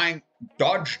buying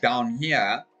Doge down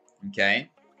here,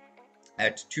 okay,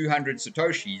 at 200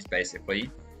 Satoshis basically,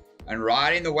 and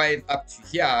riding the wave up to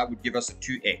here would give us a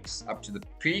 2x. Up to the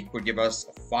peak would give us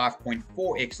a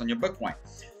 5.4x on your Bitcoin.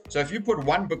 So if you put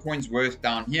one Bitcoin's worth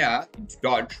down here into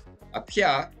Doge, up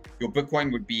here, your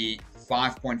Bitcoin would be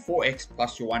 5.4x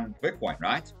plus your one Bitcoin,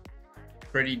 right?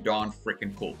 Pretty darn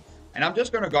freaking cool. And I'm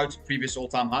just going to go to previous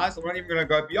all-time highs. I'm not even going to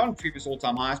go beyond previous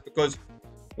all-time highs, because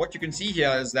what you can see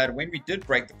here is that when we did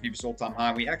break the previous all-time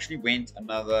high, we actually went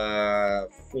another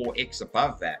 4x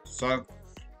above that. So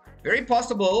very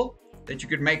possible that you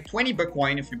could make 20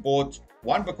 Bitcoin if you bought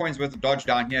one Bitcoin's worth of Doge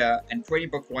down here and 20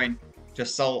 Bitcoin to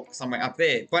sell somewhere up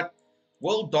there. But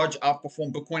will Doge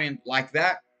outperform Bitcoin like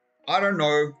that? I don't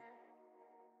know.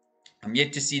 I'm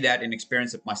yet to see that and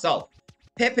experience it myself.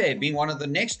 Pepe, being one of the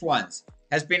next ones,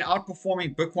 has been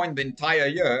outperforming Bitcoin the entire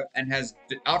year and has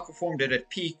outperformed it at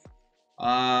peak.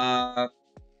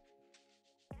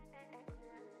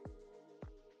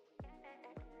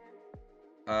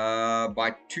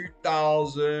 By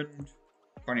 2,000,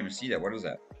 can't even see that. What is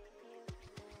that?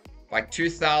 By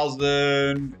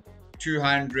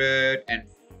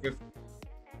 2,250.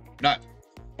 No,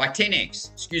 by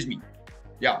 10x. Excuse me.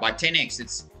 Yeah, by 10x.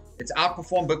 It's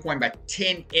outperformed Bitcoin by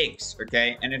 10x.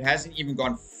 Okay, and it hasn't even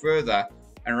gone further.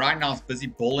 And right now it's busy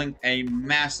bulling a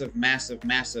massive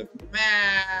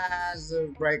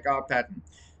breakout pattern.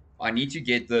 I need to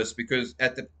get this, because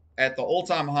at the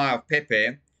all-time high of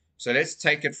Pepe. So let's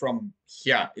take it from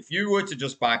here. If you were to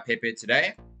just buy Pepe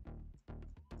today,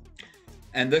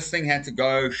 and this thing had to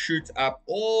go shoot up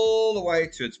all the way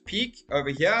to its peak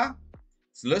over here,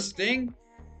 its listing,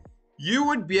 you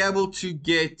would be able to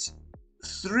get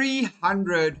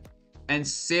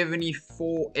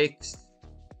 374x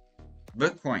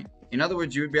Bitcoin. In other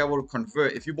words, you would be able to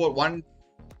convert. If you bought one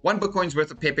Bitcoin's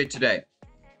worth of Pepe today,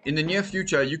 in the near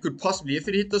future, you could possibly, if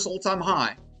it hit this all-time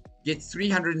high, get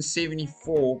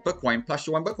 374 Bitcoin plus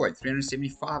your one Bitcoin,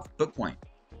 375 Bitcoin.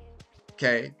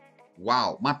 Okay,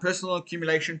 Wow, my personal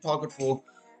accumulation target for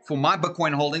my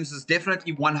Bitcoin holdings is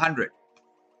definitely 100.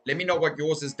 Let me know what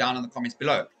yours is down in the comments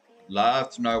below.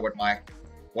 Love to know what my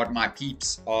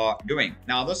peeps are doing.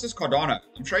 Now, this is Cardano.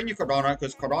 I'm showing you Cardano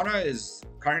because Cardano is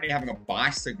currently having a buy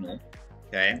signal,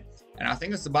 okay? And I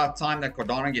think it's about time that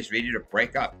Cardano gets ready to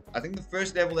break up. I think the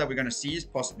first level that we're going to see is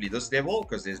possibly this level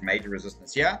because there's major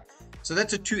resistance here. So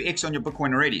that's a 2x on your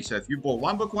Bitcoin already. So if you bought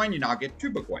 1 Bitcoin, you now get 2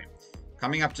 Bitcoin.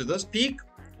 Coming up to this peak,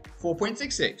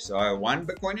 4.6x. So 1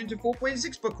 Bitcoin into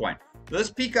 4.6 Bitcoin.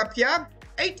 This peak up here,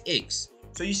 8x.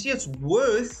 So you see it's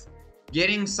worth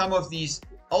getting some of these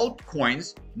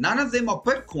altcoins. None of them are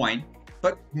Bitcoin,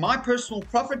 but my personal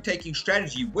profit-taking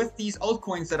strategy with these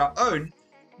altcoins that I own,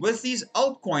 with these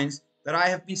altcoins that I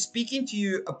have been speaking to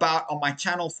you about on my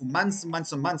channel for months and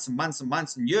months and months and months and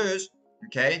months and years,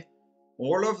 okay,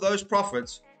 all of those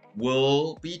profits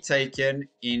will be taken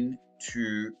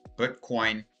into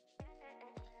Bitcoin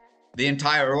the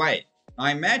entire way. Now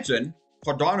imagine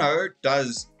Cardano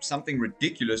does something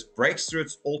ridiculous, breaks through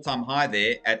its all-time high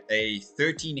there at a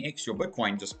 13x your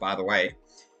Bitcoin, just by the way,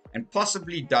 and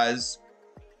possibly does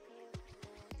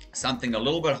something a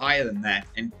little bit higher than that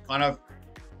and kind of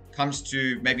comes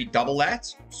to maybe double that.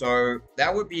 So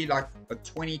that would be like a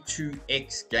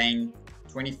 22x gain,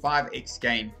 25x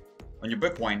gain on your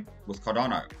Bitcoin with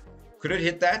Cardano. Could it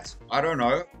hit that? I don't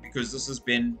know, because this has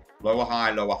been lower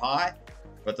high,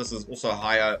 but this is also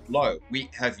higher low.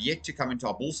 We have yet to come into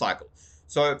our bull cycle.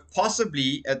 So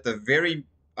possibly at the very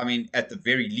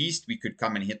least, we could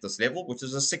come and hit this level, which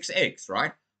is a 6x,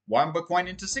 right? 1 Bitcoin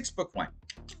into 6 Bitcoin.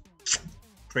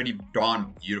 Pretty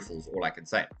darn beautiful is all I can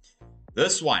say.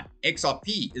 This one,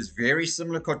 XRP, is very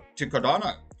similar to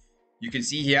Cardano. You can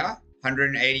see here,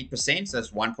 180%, so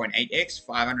that's 1.8x,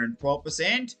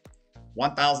 512%,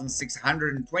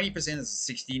 1,620% is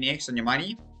 16x on your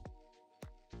money.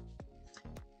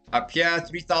 Up here,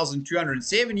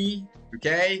 3,270,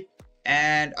 okay?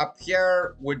 And up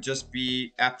here would just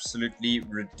be absolutely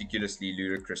ridiculously,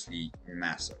 ludicrously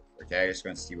massive, okay? Just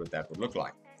going to see what that would look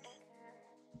like.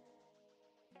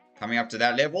 Coming up to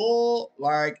that level,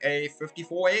 like a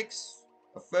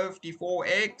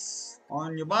 54x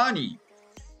on your money.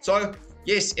 So,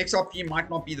 yes, XRP might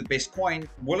not be the best coin.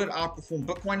 Will it outperform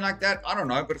Bitcoin like that? I don't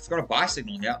know, but it's got a buy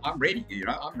signal here. I'm ready,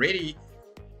 I'm ready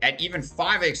at even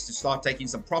 5x to start taking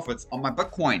some profits on my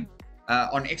Bitcoin,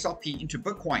 on XRP into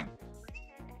Bitcoin.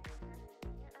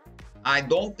 I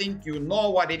don't think you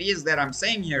know what it is that I'm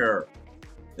saying here.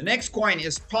 The next coin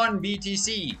is TON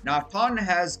BTC. Now, TON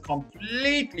has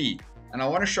completely, and I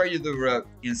want to show you the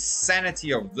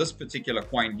insanity of this particular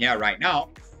coin here right now,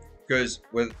 because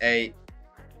with a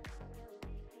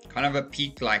kind of a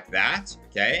peak like that,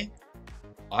 okay,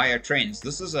 higher trends,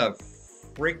 this is a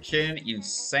freaking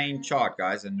insane chart,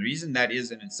 guys. And the reason that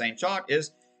is an insane chart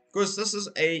is because this is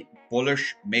a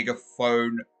bullish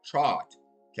megaphone chart,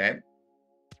 okay?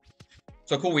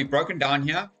 So cool, we've broken down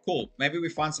here. Cool, maybe we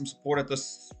find some support at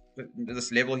this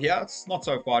level here. It's not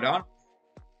so far down,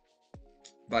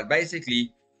 but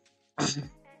basically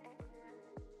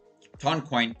TON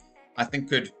coin I think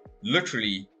could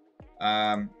literally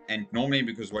and normally,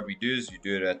 because what we do is you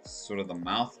do it at sort of the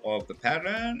mouth of the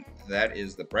pattern, that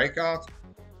is the breakout.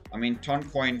 I mean, TON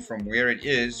coin from where it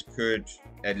is could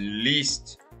at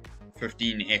least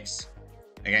 15x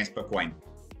against Bitcoin.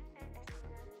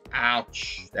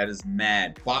 Ouch, that is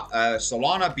mad. But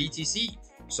Solana BTC,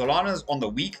 Solana's on the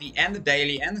weekly and the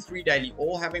daily and the 3 daily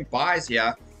all having buys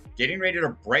here, getting ready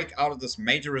to break out of this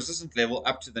major resistance level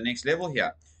up to the next level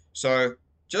here. So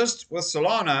just with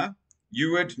Solana,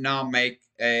 you would now make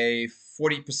a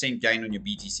 40% gain on your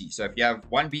BTC. So if you have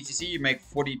 1 BTC, you make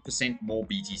 40% more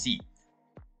BTC.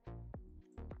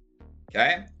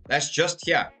 Okay, that's just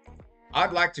here.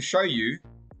 I'd like to show you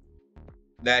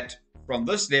that from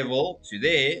this level to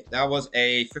there, that was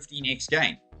a 15x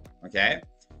gain. Okay,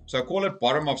 so call it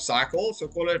bottom of cycle. So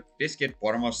call it, let's get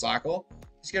bottom of cycle.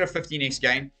 Let's get a 15x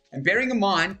gain. And bearing in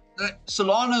mind that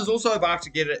Solana is also about to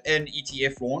get an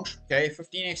ETF launch. Okay,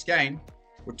 15x gain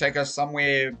would take us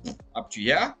somewhere up to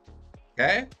here.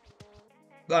 Okay,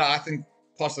 but I think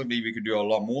possibly we could do a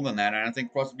lot more than that. And I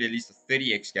think possibly at least a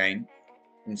 30x gain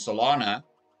in Solana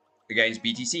against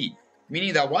BTC.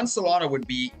 Meaning that one Solana would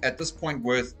be at this point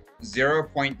worth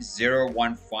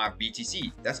 0.015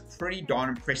 BTC. That's pretty darn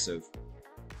impressive,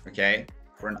 okay,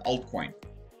 for an altcoin.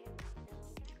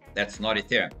 That's not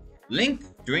Ethereum. Link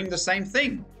doing the same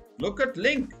thing. Look at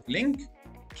Link. Link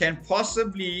can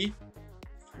possibly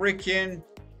freaking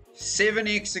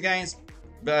 7x against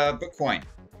Bitcoin,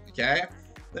 okay?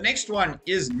 The next one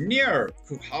is Near.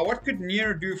 What could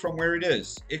Near do from where it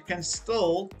is? It can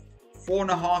still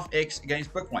 4.5x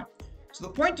against Bitcoin. So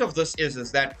the point of this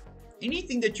is that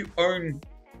anything that you own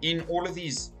in all of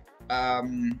these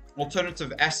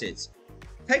alternative assets,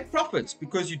 take profits,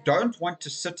 because you don't want to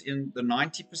sit in the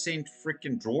 90%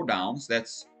 freaking drawdowns.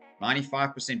 That's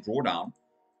 95% drawdown.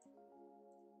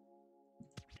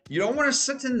 You don't want to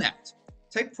sit in that.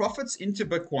 Take profits into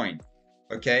Bitcoin,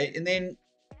 okay? And then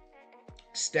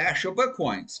stash your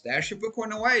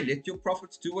Bitcoin away. Let your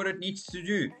profits do what it needs to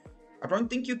do. I don't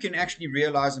think you can actually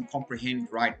realize and comprehend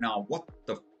right now what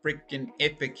the freaking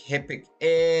epic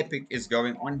is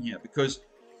going on here, because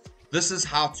this is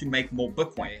how to make more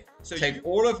Bitcoin. So take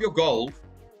all of your gold.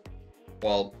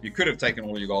 Well, you could have taken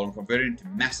all of your gold and converted it into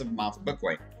massive amounts of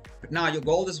Bitcoin, but now your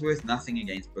gold is worth nothing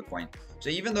against Bitcoin. So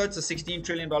even though it's a $16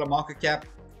 trillion market cap,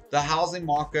 the housing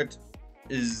market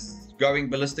is going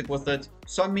ballistic with it.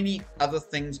 So many other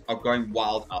things are going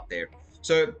wild out there.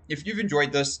 So if you've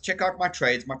enjoyed this, check out my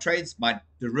trades. My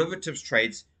derivatives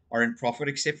trades are in profit,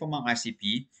 except for my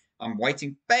ICP. I'm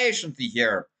waiting patiently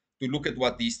here to look at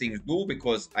what these things do,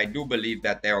 because I do believe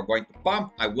that they are going to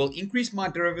pump. I will increase my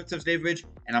derivatives leverage,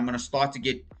 and I'm going to start to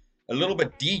get a little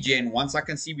bit degen. Once I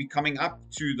can see we're coming up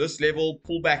to this level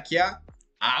pullback here,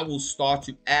 I will start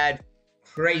to add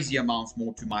crazy amounts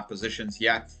more to my positions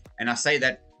here. And I say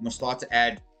that I'm going to start to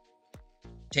add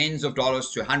tens of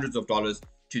dollars to hundreds of dollars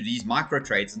to these micro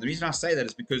trades. And the reason I say that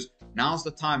is because now's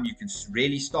the time you can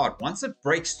really start. Once it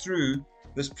breaks through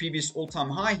this previous all-time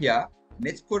high here,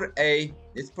 let's put an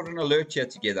alert here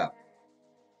together.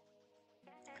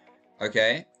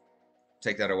 Okay,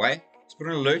 take that away. Let's put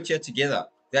an alert here together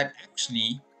that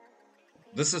actually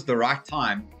this is the right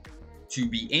time to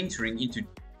be entering into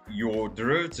your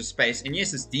derivative space. And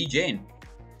yes, it's degen,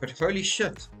 but holy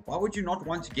shit, why would you not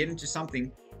want to get into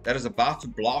something that is about to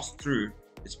blast through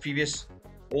its previous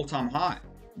all-time high?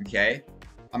 Okay,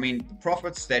 I mean, the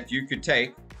profits that you could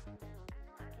take,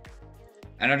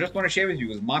 and I just want to share with you,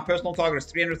 because my personal target is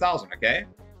 300,000. Okay,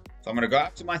 so I'm going to go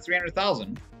up to my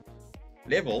 300,000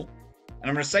 level, and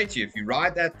I'm going to say to you, if you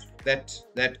ride that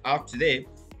out to there,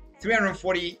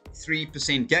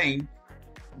 343% gain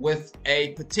with a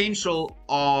potential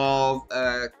of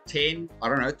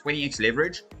 20x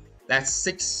leverage, that's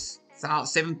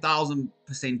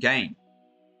 7,000% gain.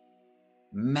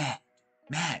 Mad.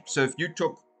 So if you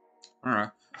took, I don't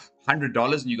know,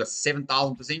 $100 and you got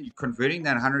 7,000%, you're converting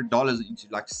that $100 into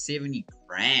like 70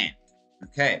 grand.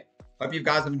 Okay, hope you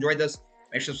guys have enjoyed this.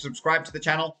 Make sure to subscribe to the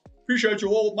channel. Appreciate you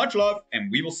all. Much love, and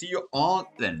we will see you on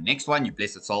the next one, you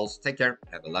blessed souls. Take care.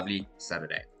 Have a lovely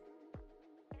Saturday.